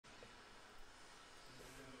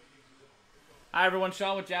Hi everyone,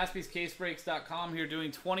 Sean with JaspysCaseBreaks.com here doing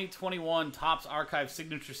 2021 Topps Archive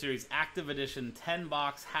Signature Series Active Edition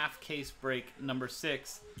 10-box half case break number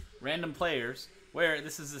 6, Random Players, where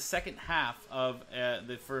this is the second half of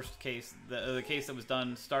the first case. The case that was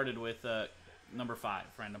done started with number 5,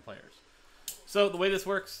 Random Players. So the way this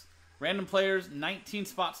works, Random Players, 19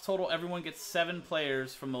 spots total. Everyone gets 7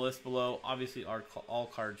 players from the list below. Obviously, all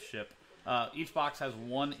cards ship. Each box has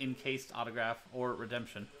 1 encased autograph or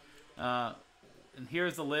redemption. And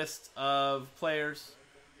here's the list of players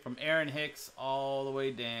from Aaron Hicks all the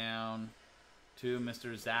way down to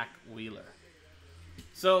Mr. Zach Wheeler.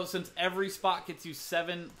 So since every spot gets you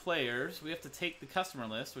 7 players, we have to take the customer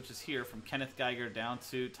list, which is here from Kenneth Geiger down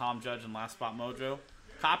to Tom Judge and Last Spot Mojo,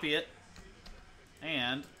 copy it,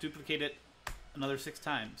 and duplicate it another 6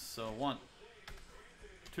 times. So 1,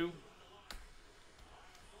 2,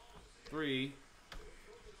 3,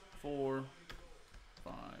 4,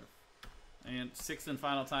 5, and 6th and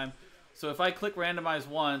final time. So if I click randomize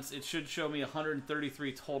once, it should show me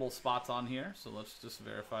 133 total spots on here. So let's just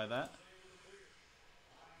verify that.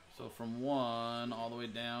 So from 1 all the way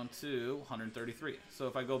down to 133. So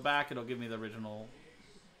if I go back, it'll give me the original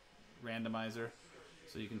randomizer.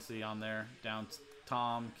 So you can see on there, down to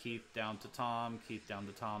Tom, Keith, down to Tom, Keith, down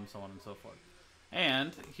to Tom, so on and so forth.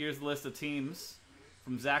 And here's the list of teams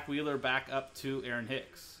from Zach Wheeler back up to Aaron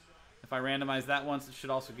Hicks. If I randomize that once, it should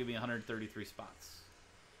also give me 133 spots.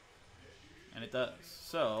 And it does.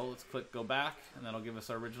 So let's click go back, and that'll give us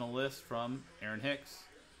our original list from Aaron Hicks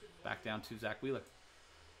back down to Zach Wheeler.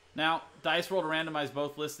 Now, Dice Roll to randomize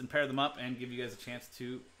both lists and pair them up and give you guys a chance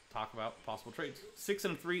to talk about possible trades. 6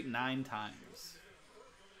 and 3, 9 times.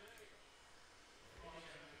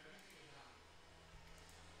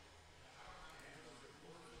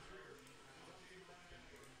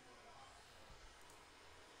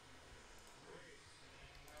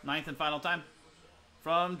 Ninth and final time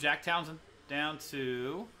from Jack Townsend down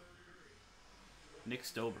to Nick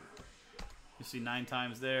Stober. You see 9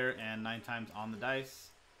 times there and 9 times on the dice.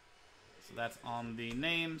 So that's on the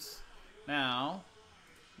names. Now,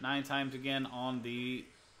 9 times again on the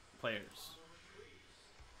players.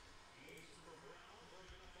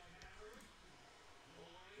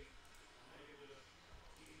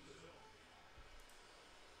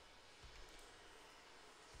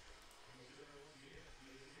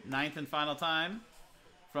 Ninth and final time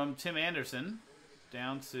from Tim Anderson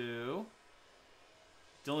down to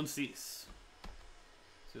Dylan Cease.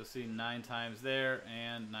 So you'll see 9 times there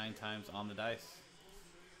and 9 times on the dice.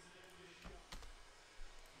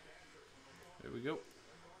 There we go.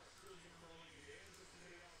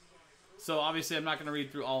 So obviously I'm not going to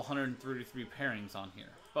read through all 133 pairings on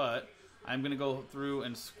here, but I'm going to go through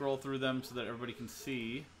and scroll through them so that everybody can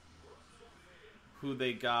see who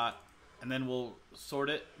they got. And then we'll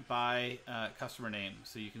sort it by customer name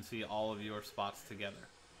so you can see all of your spots together.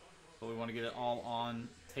 But we want to get it all on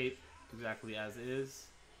tape exactly as is.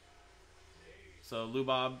 So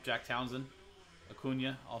Lubob, Jack Townsend.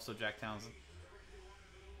 Acuna, also Jack Townsend.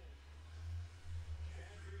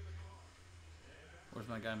 Where's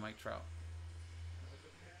my guy Mike Trout?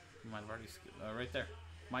 You might have already skipped. Right there.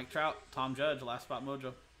 Mike Trout, Tom Judge, Last Spot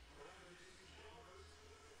Mojo.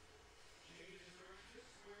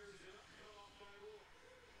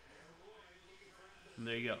 And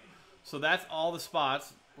there you go. So that's all the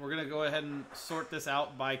spots. We're going to go ahead and sort this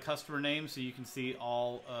out by customer name so you can see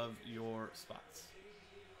all of your spots.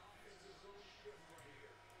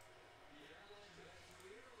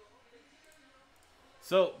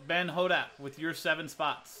 So Ben Hodap with your 7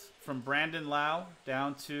 spots from Brandon Lau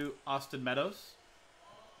down to Austin Meadows.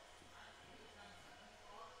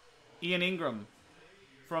 Ian Ingram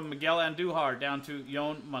from Miguel Andujar down to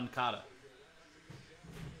Yon Moncada.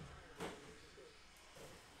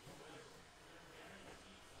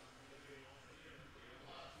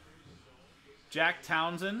 Jack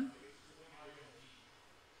Townsend.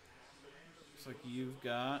 Looks like you've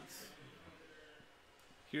got...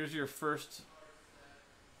 Here's your first...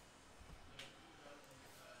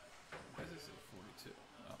 Why does it say 42?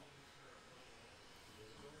 Oh.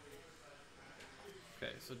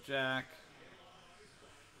 Okay, so Jack.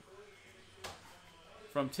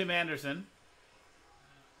 From Tim Anderson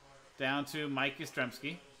down to Mike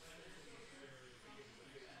Yastrzemski.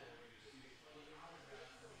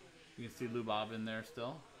 You can see Lubob in there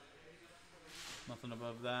still. Nothing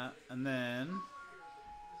above that. And then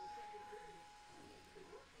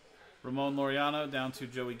Ramon Laureano down to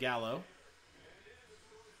Joey Gallo.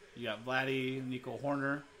 You got Vladdy, Nico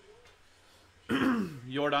Horner,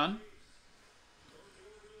 Jordan,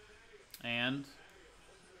 and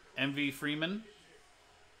MV Freeman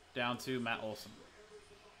down to Matt Olson.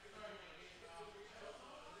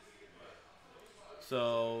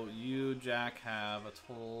 So you, Jack, have a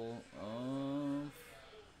total of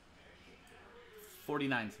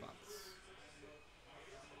 49 spots.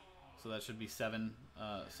 So that should be seven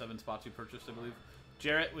spots you purchased, I believe.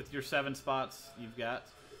 Jarrett, with your 7 spots, you've got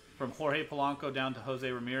from Jorge Polanco down to Jose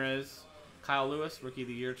Ramirez. Kyle Lewis, Rookie of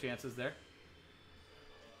the Year chances there.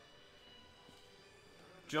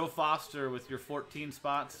 Joe Foster with your 14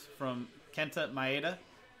 spots from Kenta Maeda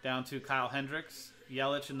down to Kyle Hendricks.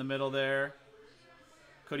 Yelich in the middle there.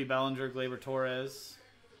 Cody Bellinger, Gleyber Torres.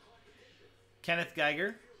 Kenneth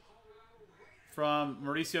Geiger from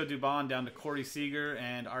Mauricio Dubon down to Corey Seager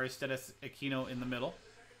and Aristides Aquino in the middle.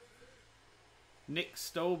 Nick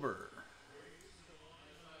Stober.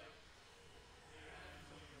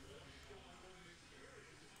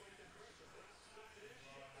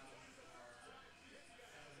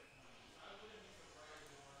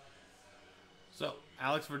 So,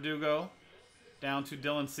 Alex Verdugo down to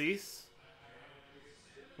Dylan Cease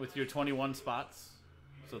with your 21 spots.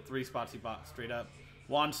 So 3 spots he bought straight up.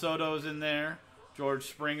 Juan Soto's in there. George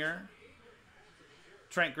Springer.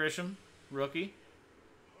 Trent Grisham, rookie.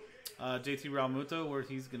 JT Realmuto, where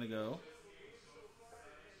he's going to go.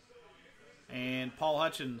 And Paul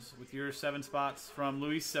Hutchins with your 7 spots from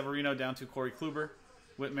Luis Severino down to Corey Kluber.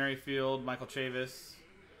 Whit Merrifield, Michael Chavis.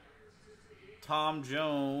 Tom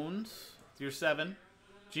Jones with your 7.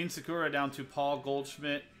 Gene Sakura down to Paul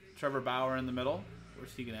Goldschmidt. Trevor Bauer in the middle.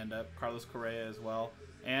 Where's he going to end up? Carlos Correa as well.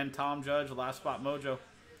 And Tom Judge, last spot mojo.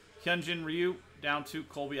 Hyunjin Ryu down to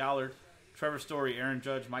Colby Allard. Trevor Story, Aaron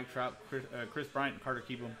Judge, Mike Trout, Chris Bryant, and Carter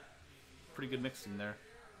Kieboom. Pretty good mixing there.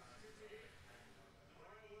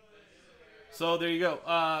 So there you go.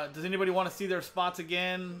 Does anybody want to see their spots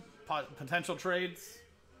again? Potential trades?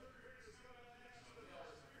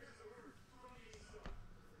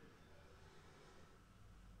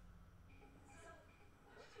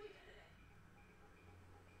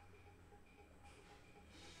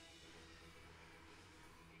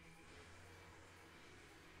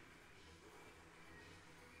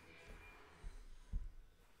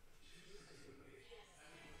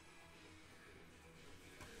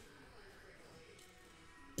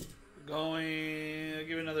 I'll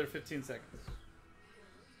give it another 15 seconds.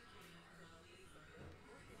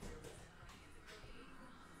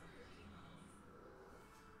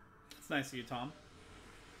 It's nice of you, Tom.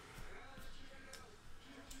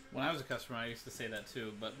 When I was a customer, I used to say that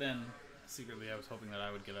too, but then secretly I was hoping that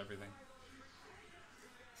I would get everything.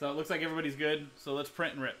 So it looks like everybody's good, so let's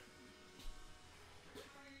print and rip.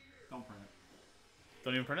 Don't print it.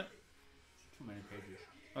 Don't even print it? Too many pages.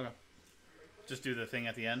 Okay. Just do the thing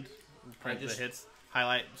at the end. Print the hits.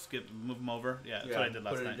 Highlight, move them over. Yeah, that's what I did last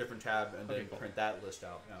night. Put it in a different tab and then cool. Print that list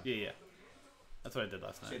out. Yeah. That's what I did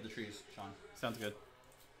last night. Save the trees, Sean. Sounds good.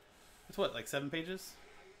 It's what, like 7 pages?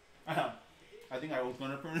 I think I was going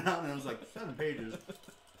to print it out and it was like 7 pages.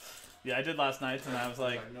 Yeah, I did last night and I was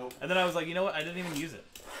like nope. And then I was like, you know what? I didn't even use it.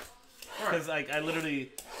 Because like I literally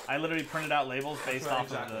printed out labels based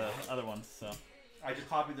off of the other ones. So I just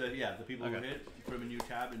copied the people who hit, put them in a new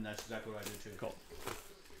tab, and that's exactly what I did too. Cool.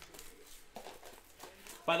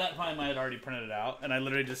 By that time, I had already printed it out, and I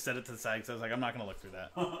literally just set it to the side because I was like, I'm not going to look through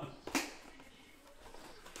that.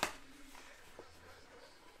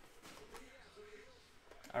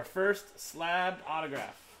 Our first slabbed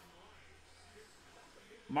autograph.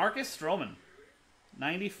 Marcus Stroman.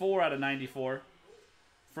 94 out of 94.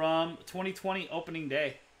 From 2020 opening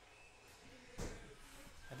day.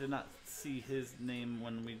 I did not see his name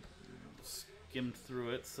when we skimmed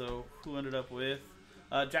through it, so who ended up with?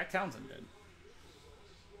 Jack Townsend did.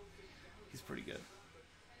 He's pretty good.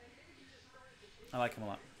 I like him a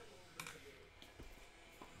lot.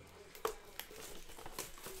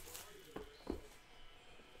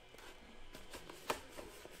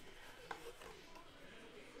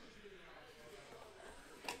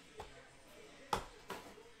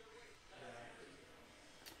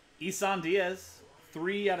 Isan Diaz,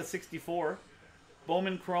 3 out of 64.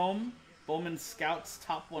 Bowman Chrome, Bowman Scouts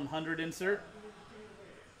Top 100 insert.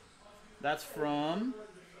 That's from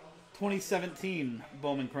 2017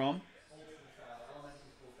 Bowman Chrome.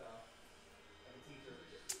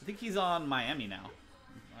 I think he's on Miami now.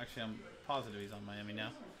 Actually, I'm positive he's on Miami now.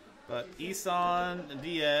 But Isan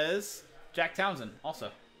Diaz, Jack Townsend also.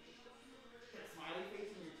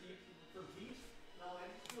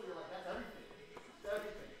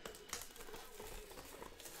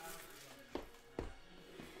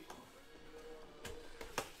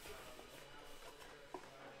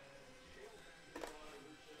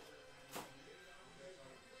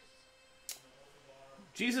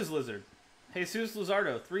 Jesus Lizard. Jesus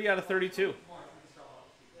Luzardo, 3 out of 32.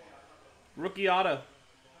 Rookie auto.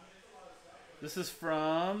 This is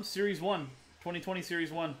from Series 1. 2020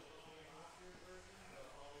 Series 1.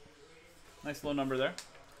 Nice low number there.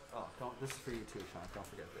 Oh, this is for you too, Sean. Don't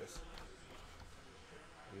forget this.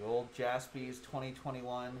 The old Jaspy's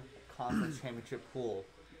 2021 Conference Championship pool.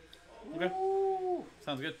 Okay. Woo!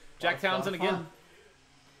 Sounds good. Jack Townsend again.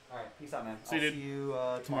 All right. Peace out, man. See you, dude. See you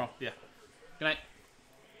tomorrow. Yeah. Good night.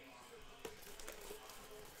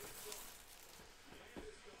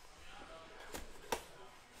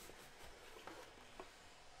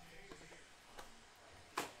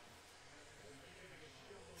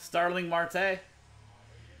 Starling Marte.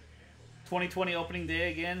 2020 opening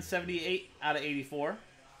day again. 78 out of 84.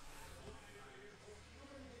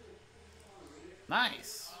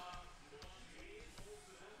 Nice.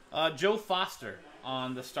 Joe Foster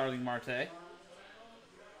on the Starling Marte.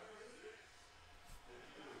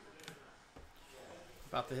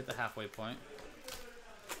 About to hit the halfway point.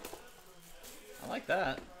 I like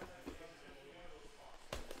that.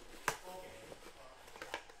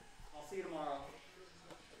 I'll see you tomorrow.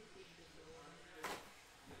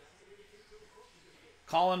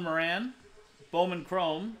 Colin Moran, Bowman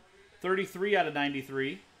Chrome, 33 out of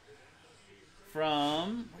 93.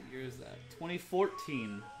 From, what year is that?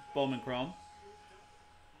 2014 Bowman Chrome.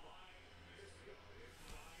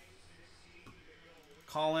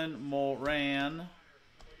 Colin Moran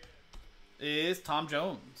is Tom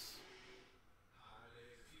Jones.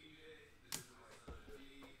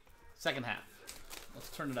 Second half. Let's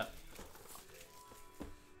turn it up.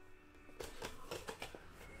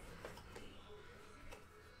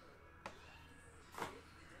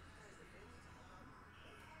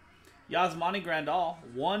 Yasmani Grandal,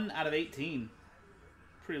 1 out of 18.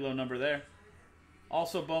 Pretty low number there.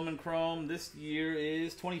 Also Bowman Chrome this year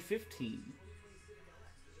is 2015.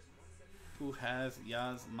 Who has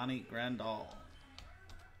Yasmani Grandal?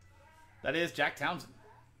 That is Jack Townsend.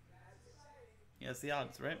 He has the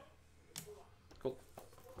odds, right? Cool.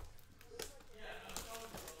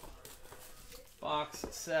 Box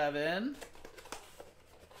 7.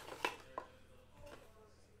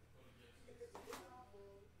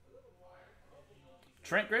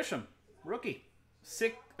 Trent Grisham, rookie,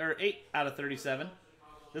 8 out of 37.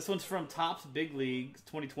 This one's from Topps Big League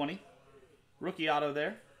 2020. Rookie auto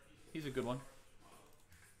there. He's a good one.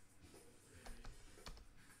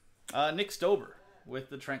 Nick Stober with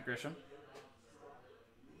the Trent Grisham.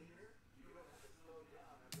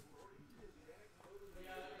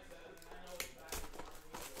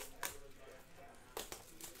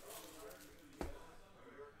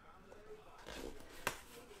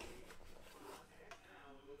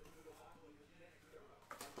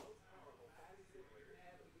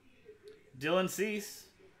 Dylan Cease,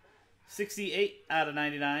 68 out of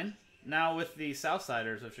 99. Now with the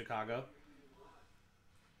Southsiders of Chicago.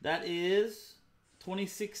 That is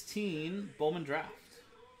 2016 Bowman Draft.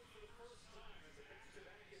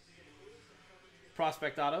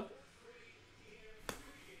 Prospect auto.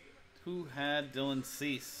 Who had Dylan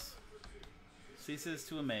Cease? Ceases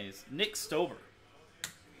to amaze. Nick Stover.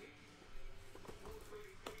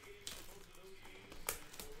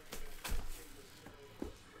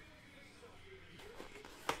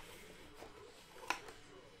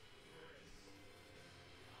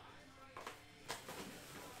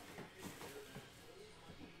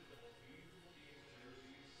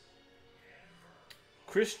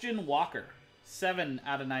 Christian Walker, 7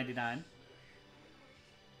 out of 99.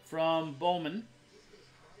 From Bowman.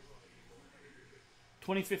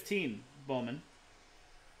 2015 Bowman.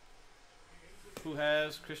 Who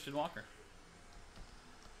has Christian Walker?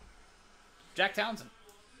 Jack Townsend.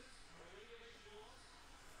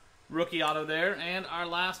 Rookie auto there. And our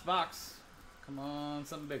last box. Come on,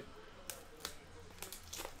 something big.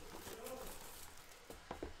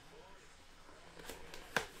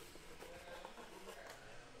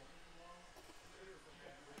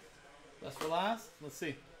 Best for last? Let's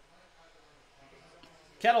see.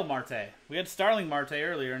 Kettle Marte. We had Starling Marte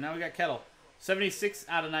earlier. Now we got Kettle. 76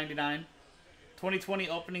 out of 99. 2020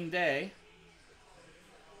 opening day.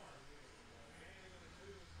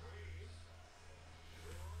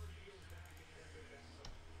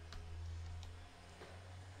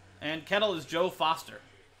 And Kettle is Joe Foster.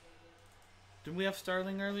 Didn't we have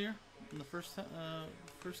Starling earlier in the first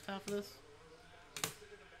half of this?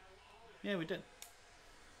 Yeah, we did.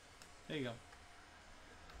 There you go.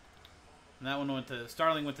 And that one went to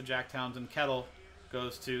Starling, went to Jack Townsend. Kettle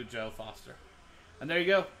goes to Joe Foster. And there you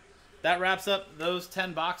go. That wraps up those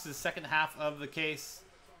 10 boxes, second half of the case.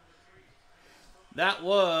 That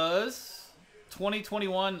was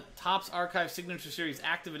 2021 Topps Archive Signature Series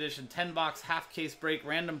Active Edition 10-box half case break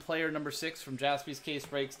random player number 6 from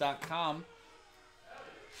JaspysCaseBreaks.com.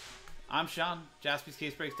 I'm Sean,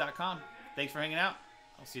 JaspysCaseBreaks.com. Thanks for hanging out.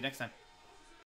 I'll see you next time.